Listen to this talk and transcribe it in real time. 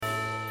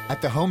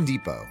At the Home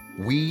Depot,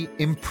 we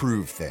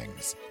improve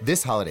things.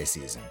 This holiday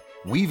season,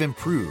 we've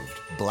improved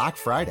Black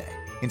Friday.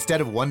 Instead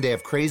of one day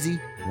of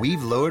crazy,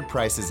 we've lowered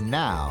prices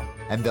now,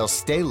 and they'll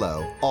stay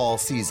low all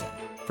season.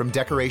 From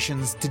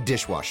decorations to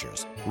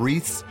dishwashers,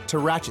 wreaths to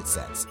ratchet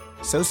sets.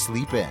 So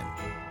sleep in.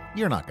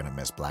 You're not going to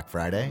miss Black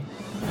Friday.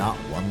 Not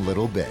one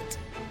little bit.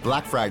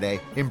 Black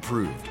Friday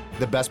improved.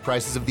 The best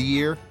prices of the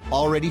year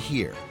already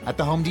here at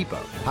the Home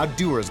Depot. How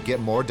doers get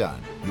more done.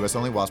 U.S.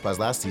 only while supplies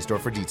last. See store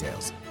for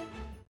details.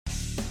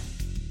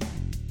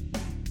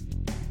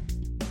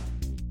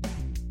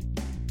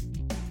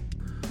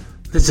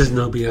 This is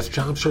No BS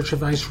Job Search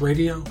Advice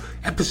Radio,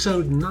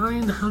 episode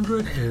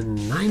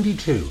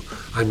 992.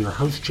 I'm your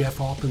host,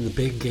 Jeff Altman, the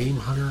Big Game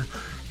Hunter,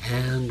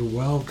 and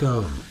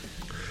welcome.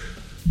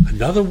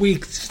 Another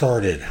week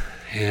started,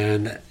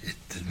 and it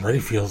already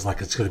feels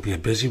like it's going to be a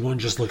busy one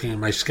just looking at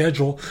my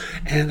schedule.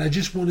 And I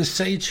just want to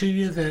say to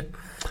you that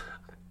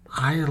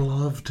I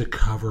love to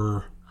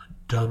cover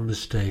dumb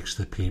mistakes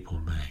that people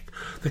make.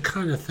 The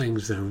kind of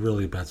things that are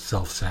really about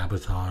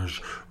self-sabotage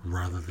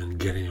rather than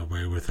getting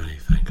away with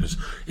anything, because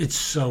it's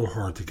so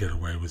hard to get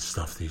away with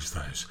stuff these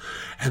days.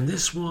 And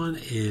this one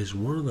is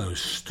one of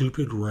those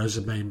stupid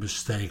resume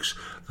mistakes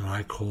that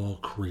I call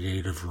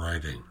creative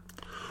writing.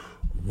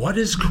 What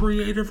is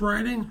creative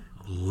writing?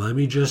 Let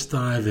me just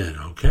dive in,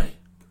 okay?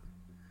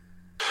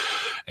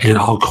 And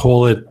I'll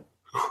call it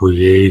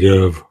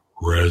creative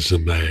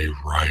resume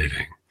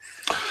writing.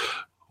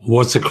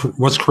 What's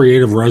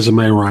creative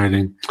resume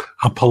writing?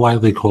 I'll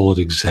politely call it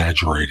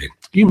exaggerating.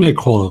 You may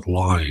call it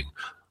lying.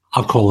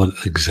 I'll call it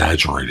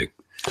exaggerating.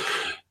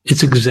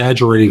 It's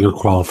exaggerating your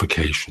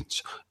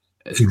qualifications,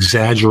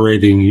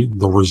 exaggerating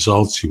the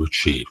results you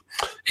achieve,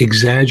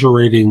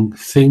 exaggerating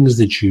things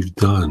that you've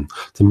done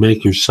to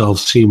make yourself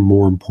seem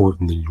more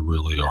important than you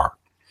really are.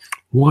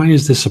 Why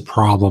is this a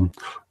problem?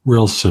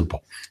 Real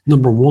simple.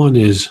 Number one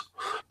is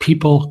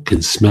people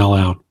can smell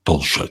out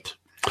bullshit.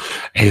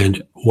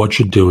 And what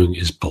you're doing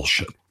is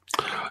bullshit.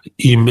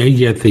 You may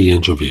get the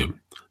interview.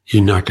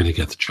 You're not going to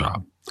get the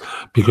job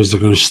because they're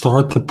going to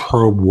start to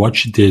probe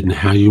what you did and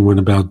how you went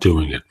about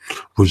doing it.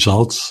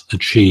 Results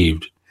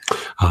achieved,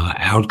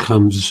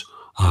 outcomes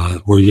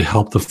where you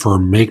help the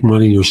firm make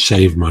money or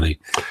save money,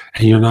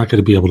 and you're not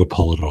going to be able to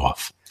pull it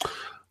off.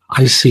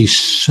 I see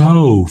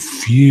so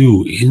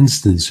few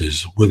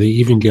instances where they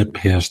even get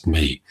past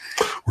me,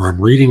 where I'm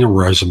reading a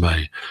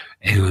resume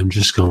and I'm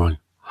just going,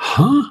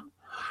 huh?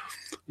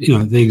 You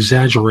know, they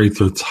exaggerate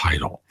their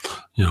title.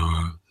 You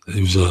know,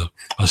 there was a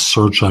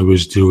search I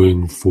was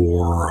doing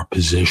for a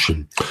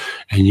position,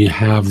 and you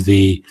have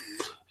the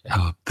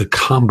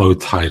combo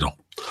title,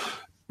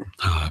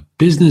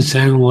 business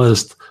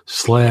analyst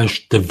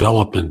 /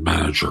 development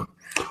manager,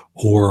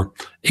 or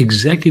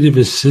executive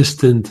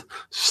assistant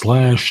 /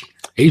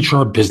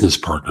 HR business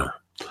partner.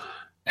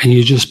 And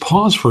you just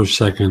pause for a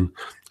second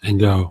and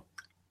go,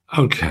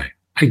 okay,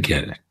 I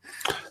get it.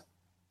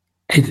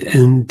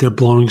 And they're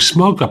blowing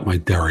smoke up my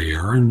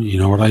derriere. And you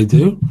know what I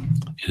do?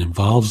 It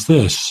involves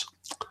this.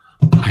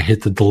 I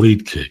hit the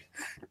delete key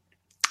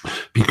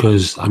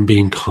because I'm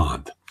being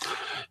conned.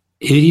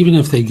 Even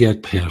if they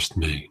get past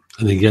me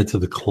and they get to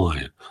the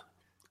client,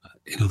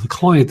 you know, the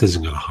client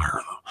isn't going to hire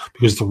them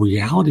because the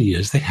reality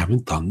is they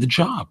haven't done the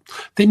job.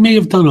 They may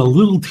have done a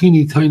little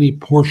teeny tiny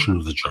portion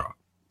of the job,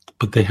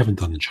 but they haven't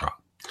done the job.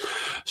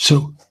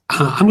 So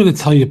I'm going to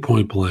tell you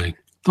point blank,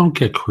 don't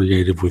get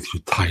creative with your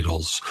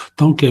titles.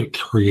 Don't get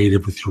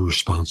creative with your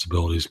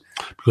responsibilities,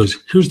 because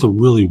here's the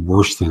really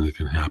worst thing that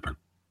can happen.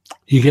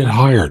 You get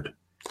hired.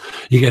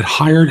 You get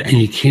hired and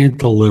you can't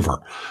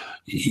deliver.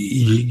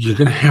 You're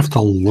going to have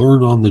to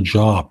learn on the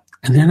job.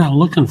 And they're not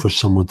looking for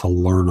someone to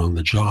learn on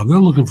the job. They're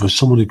looking for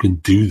someone who can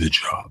do the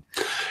job.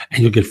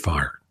 And you'll get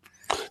fired.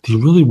 Do you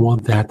really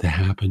want that to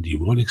happen? Do you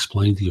want to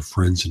explain to your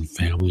friends and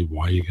family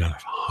why you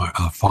got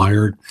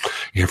fired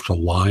after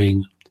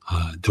lying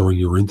during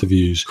your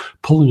interviews,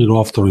 pulling it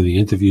off during the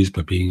interviews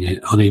but being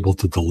unable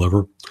to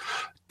deliver?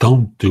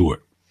 Don't do it.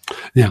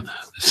 Now,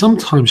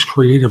 sometimes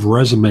creative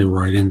resume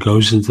writing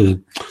goes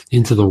into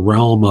the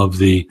realm of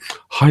the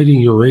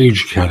hiding your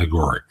age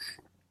category.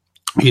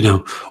 You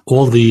know,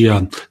 all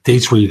the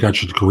dates where you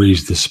got your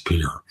degrees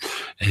disappear,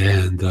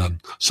 and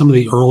some of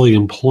the early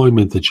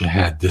employment that you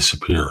had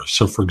disappears.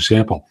 So, for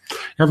example,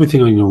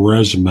 everything on your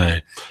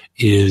resume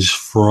is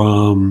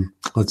from,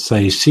 let's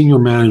say, senior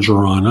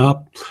manager on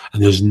up,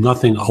 and there's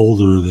nothing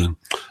older than,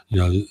 you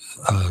know,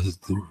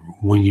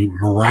 when you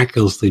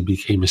miraculously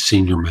became a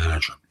senior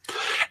manager.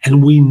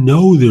 And we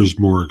know there's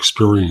more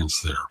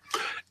experience there.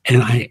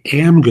 And I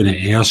am going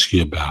to ask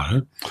you about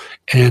it.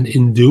 And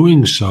in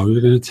doing so,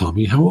 you're going to tell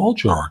me how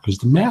old you are, because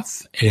the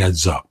math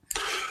adds up.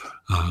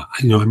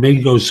 You know, I may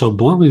go so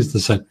bluntly as to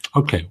say,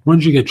 okay, when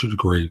did you get your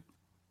degree?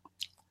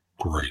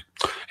 Great.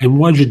 And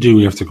what did you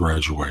do after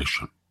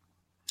graduation?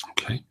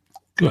 Okay,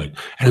 good.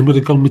 And I'm going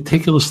to go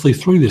meticulously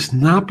through this,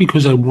 not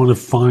because I want to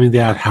find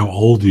out how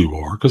old you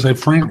are, because I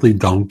frankly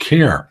don't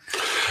care.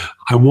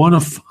 I want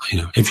to,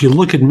 if you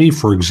look at me,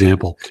 for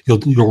example,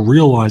 you'll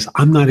realize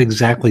I'm not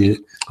exactly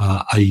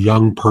a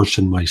young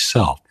person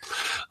myself.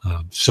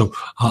 So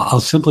I'll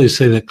simply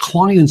say that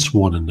clients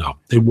want to know.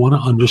 They want to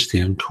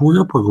understand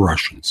career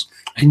progressions.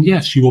 And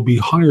yes, you will be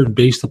hired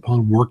based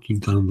upon work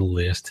you've done in the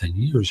last 10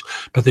 years,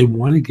 but they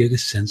want to get a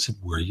sense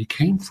of where you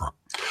came from.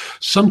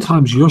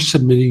 Sometimes you're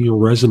submitting your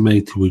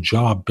resume to a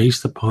job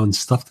based upon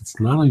stuff that's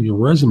not on your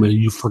resume.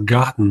 You've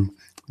forgotten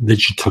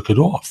that you took it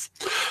off.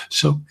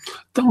 So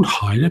don't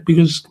hide it,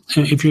 because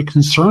if you're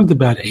concerned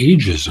about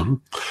ageism,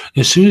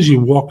 as soon as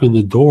you walk in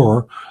the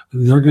door,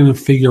 they're going to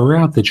figure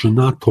out that you're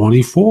not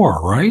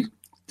 24, right?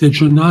 That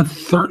you're not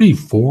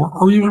 34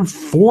 or even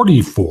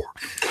 44.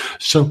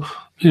 So,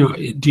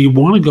 do you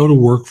want to go to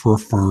work for a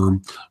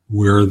firm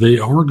where they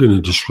are going to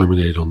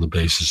discriminate on the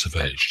basis of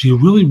age? Do you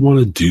really want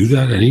to do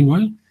that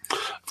anyway?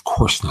 Of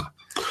course not.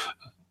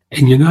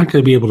 And you're not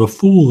going to be able to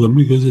fool them,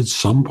 because at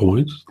some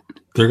point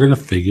they're going to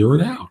figure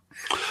it out.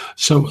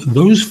 So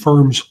those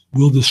firms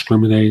will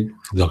discriminate.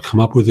 They'll come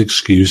up with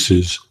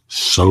excuses.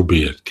 So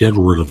be it. Get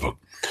rid of them.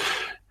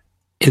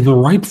 And the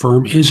right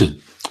firm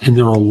isn't. And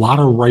there are a lot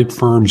of right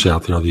firms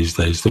out there these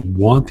days that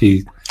want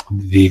the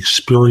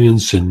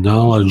experience and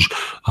knowledge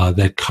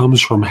that comes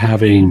from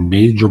having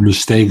major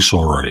mistakes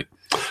already.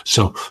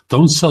 So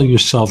don't sell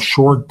yourself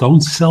short.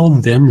 Don't sell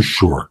them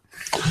short.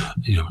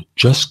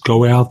 Just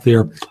go out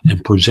there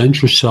and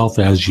present yourself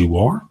as you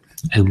are,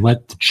 and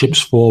let the chips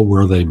fall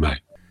where they may.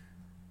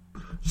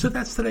 So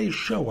that's today's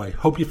show. I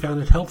hope you found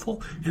it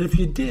helpful. And if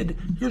you did,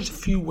 here's a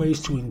few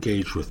ways to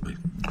engage with me.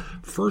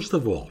 First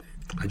of all,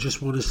 I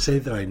just want to say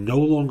that I no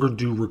longer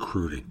do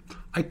recruiting.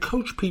 I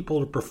coach people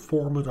to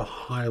perform at a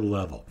high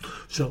level.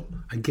 So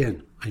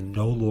again, I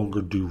no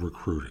longer do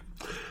recruiting.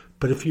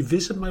 But if you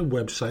visit my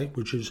website,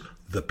 which is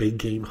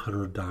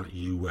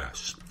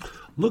thebiggamehunter.us,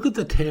 look at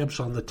the tabs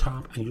on the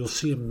top and you'll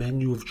see a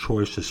menu of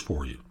choices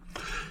for you.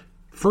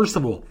 First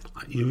of all,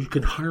 you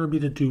can hire me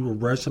to do a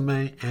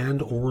resume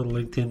and or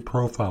LinkedIn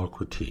profile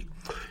critique,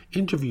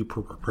 interview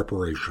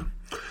preparation,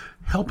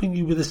 helping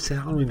you with a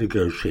salary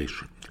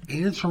negotiation,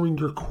 answering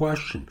your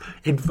question,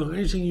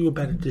 advising you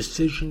about a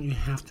decision you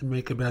have to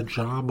make about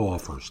job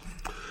offers.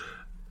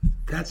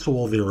 That's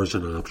all there is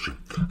an option.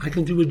 I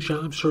can do a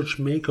job search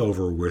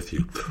makeover with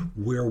you,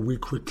 where we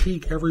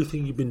critique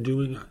everything you've been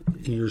doing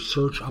in your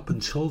search up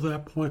until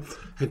that point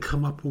and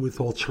come up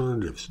with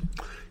alternatives.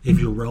 If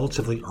you're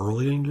relatively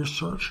early in your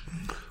search,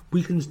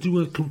 we can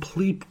do a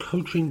complete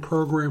coaching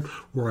program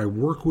where I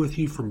work with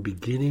you from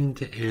beginning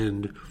to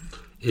end.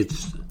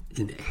 It's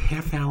in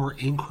half-hour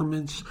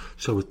increments,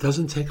 so it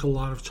doesn't take a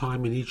lot of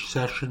time in each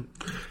session,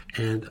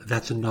 and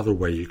that's another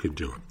way you can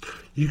do it.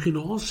 You can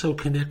also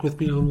connect with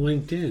me on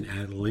LinkedIn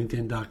at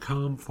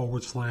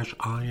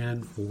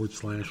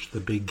linkedin.com/IN/The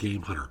Big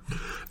Game Hunter.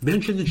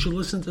 Mention that you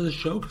listen to the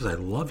show, because I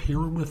love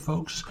hearing with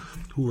folks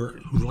who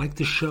like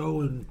the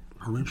show and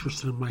are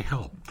interested in my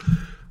help.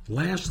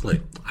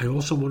 Lastly, I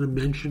also want to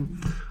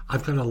mention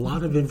I've got a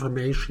lot of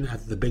information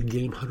at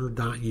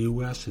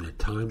thebiggamehunter.us, and at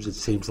times it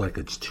seems like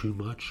it's too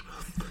much.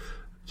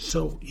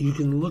 So you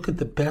can look at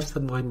the best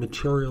of my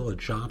material at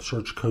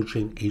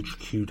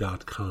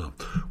JobSearchCoachingHQ.com,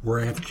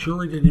 where I have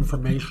curated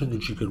information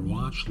that you can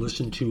watch,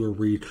 listen to, or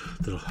read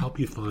that'll help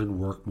you find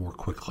work more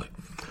quickly.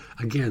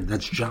 Again,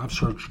 that's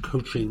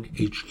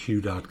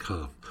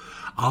JobSearchCoachingHQ.com.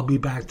 I'll be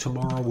back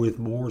tomorrow with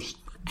more,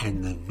 and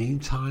in the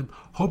meantime,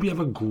 hope you have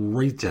a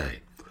great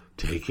day.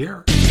 Take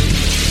care.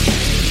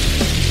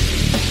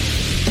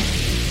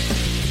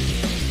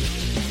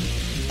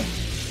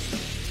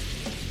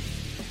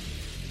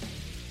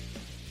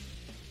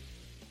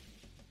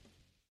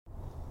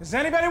 Does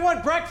anybody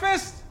want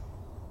breakfast?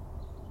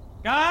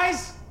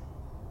 Guys,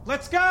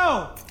 let's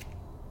go.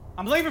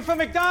 I'm leaving for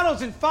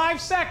McDonald's in 5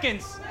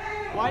 seconds.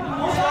 Why didn't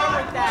you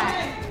start with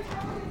that?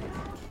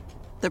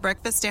 The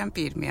Breakfast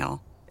Stampede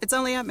Meal. It's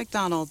only at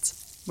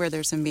McDonald's, where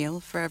there's a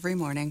meal for every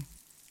morning.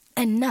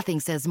 And nothing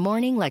says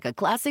morning like a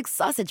classic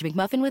sausage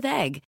McMuffin with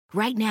egg.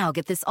 Right now,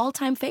 get this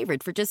all-time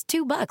favorite for just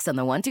 $2 on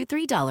the $1, $2,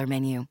 $3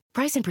 menu.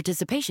 Price and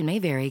participation may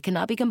vary.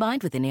 Cannot be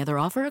combined with any other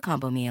offer or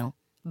combo meal.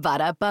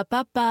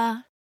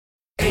 Ba-da-ba-ba-ba.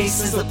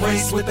 Ace is the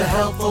place with the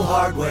helpful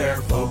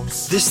hardware,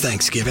 folks. This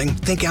Thanksgiving,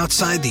 think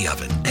outside the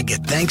oven and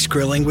get Thanks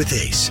Grilling with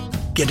Ace.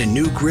 Get a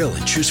new grill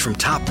and choose from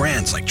top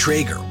brands like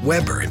Traeger,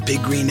 Weber, and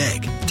Big Green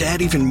Egg to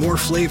add even more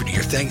flavor to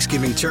your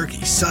Thanksgiving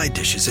turkey, side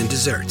dishes, and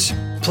desserts.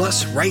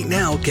 Plus, right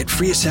now, get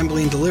free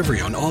assembly and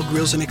delivery on all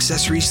grills and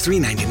accessories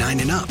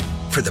 $3.99 and up.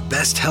 For the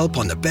best help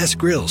on the best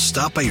grills,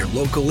 stop by your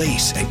local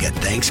Ace and get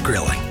Thanks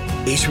Grilling.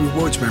 Ace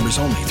Rewards members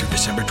only through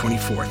December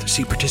 24th.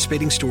 See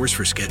participating stores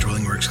for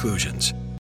scheduling or exclusions.